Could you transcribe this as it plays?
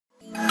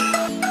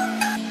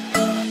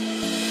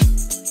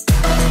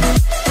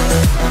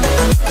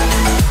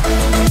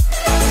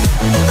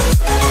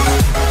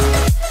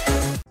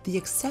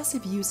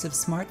excessive use of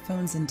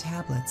smartphones and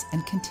tablets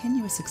and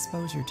continuous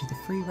exposure to the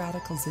free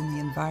radicals in the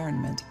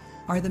environment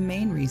are the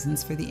main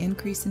reasons for the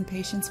increase in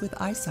patients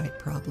with eyesight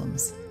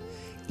problems.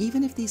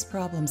 Even if these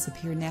problems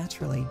appear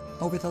naturally,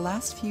 over the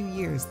last few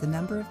years the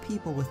number of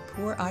people with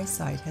poor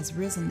eyesight has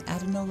risen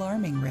at an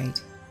alarming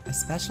rate,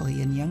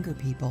 especially in younger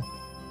people.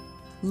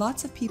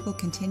 Lots of people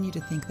continue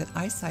to think that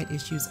eyesight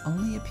issues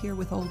only appear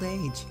with old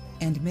age,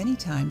 and many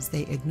times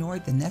they ignore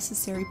the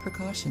necessary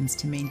precautions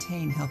to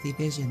maintain healthy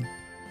vision.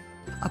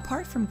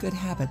 Apart from good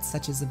habits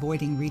such as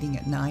avoiding reading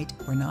at night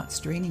or not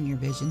straining your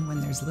vision when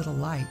there's little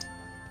light,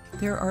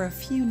 there are a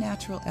few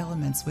natural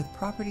elements with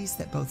properties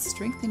that both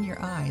strengthen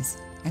your eyes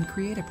and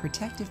create a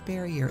protective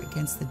barrier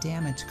against the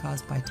damage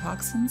caused by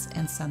toxins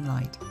and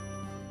sunlight.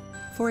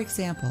 For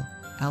example,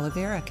 aloe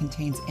vera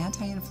contains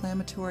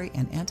anti-inflammatory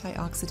and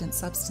antioxidant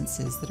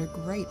substances that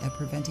are great at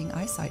preventing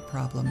eyesight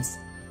problems.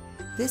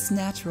 This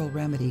natural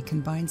remedy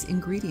combines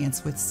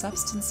ingredients with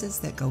substances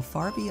that go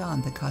far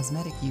beyond the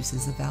cosmetic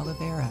uses of aloe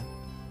vera.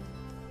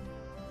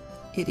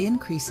 It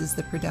increases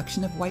the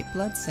production of white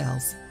blood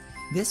cells.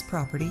 This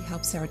property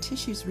helps our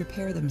tissues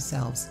repair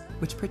themselves,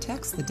 which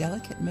protects the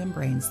delicate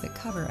membranes that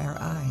cover our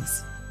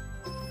eyes.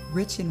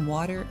 Rich in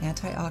water,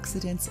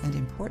 antioxidants, and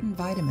important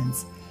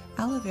vitamins,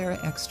 aloe vera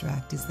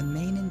extract is the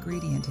main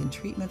ingredient in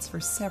treatments for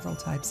several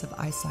types of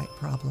eyesight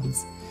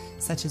problems,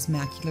 such as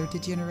macular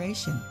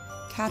degeneration,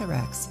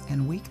 cataracts,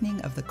 and weakening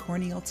of the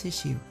corneal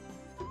tissue.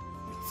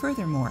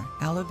 Furthermore,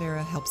 aloe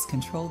vera helps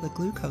control the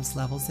glucose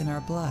levels in our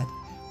blood,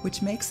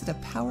 which makes it a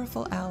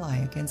powerful ally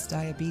against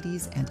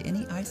diabetes and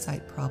any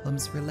eyesight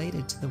problems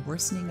related to the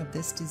worsening of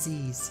this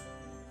disease.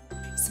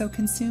 So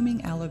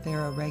consuming aloe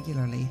vera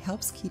regularly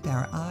helps keep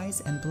our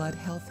eyes and blood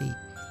healthy,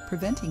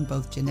 preventing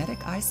both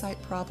genetic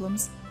eyesight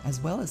problems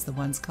as well as the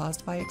ones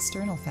caused by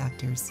external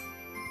factors.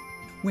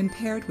 When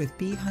paired with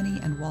bee honey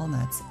and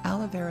walnuts,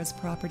 aloe vera's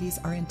properties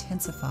are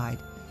intensified,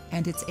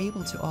 and it's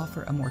able to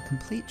offer a more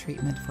complete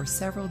treatment for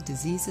several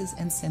diseases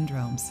and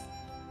syndromes.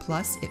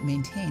 Plus, it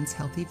maintains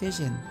healthy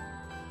vision.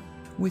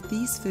 With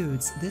these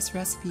foods, this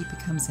recipe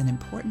becomes an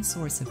important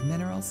source of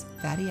minerals,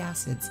 fatty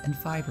acids, and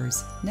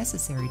fibers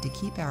necessary to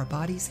keep our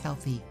bodies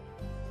healthy.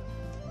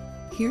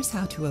 Here's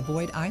how to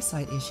avoid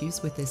eyesight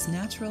issues with this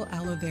natural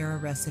aloe vera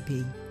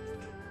recipe.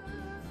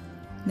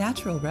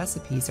 Natural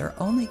recipes are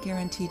only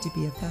guaranteed to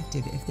be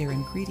effective if their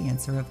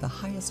ingredients are of the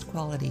highest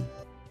quality.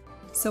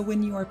 So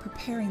when you are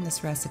preparing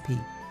this recipe,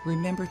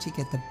 remember to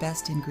get the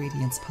best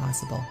ingredients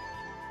possible.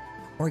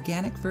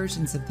 Organic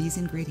versions of these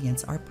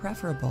ingredients are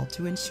preferable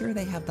to ensure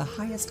they have the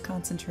highest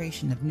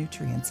concentration of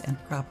nutrients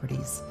and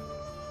properties.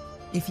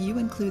 If you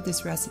include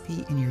this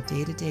recipe in your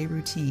day-to-day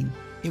routine,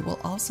 it will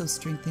also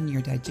strengthen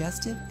your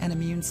digestive and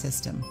immune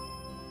system.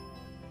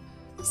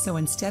 So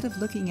instead of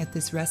looking at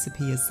this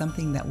recipe as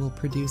something that will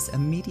produce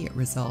immediate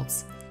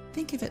results,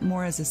 think of it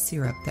more as a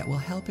syrup that will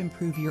help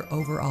improve your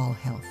overall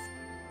health.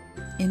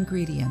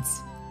 Ingredients: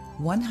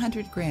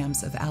 100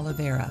 grams of aloe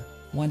vera,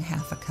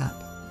 1/2 a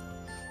cup.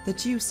 The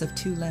juice of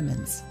 2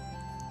 lemons.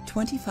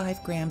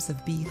 25 grams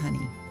of bee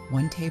honey,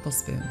 1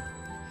 tablespoon.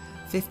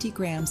 50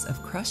 grams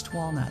of crushed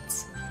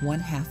walnuts,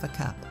 1/2 a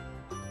cup.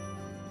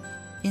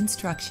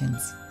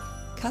 Instructions: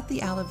 cut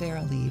the aloe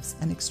vera leaves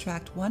and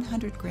extract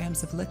 100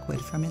 grams of liquid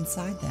from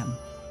inside them.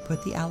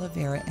 Put the aloe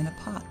vera in a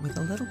pot with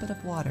a little bit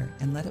of water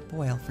and let it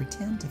boil for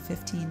 10 to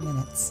 15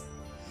 minutes.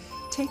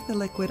 Take the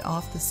liquid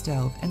off the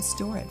stove and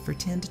store it for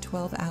 10 to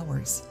 12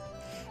 hours.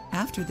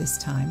 After this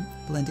time,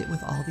 blend it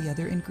with all the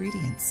other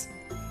ingredients.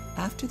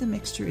 After the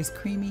mixture is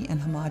creamy and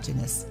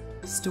homogeneous,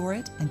 store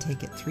it and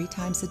take it 3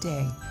 times a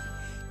day.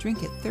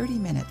 Drink it 30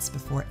 minutes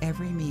before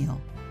every meal.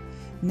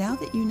 Now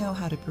that you know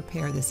how to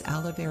prepare this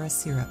aloe vera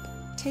syrup,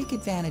 take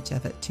advantage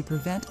of it to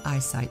prevent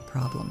eyesight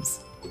problems.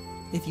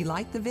 If you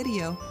liked the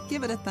video,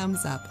 give it a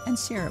thumbs up and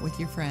share it with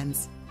your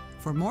friends.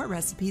 For more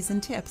recipes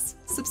and tips,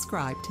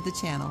 subscribe to the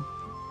channel.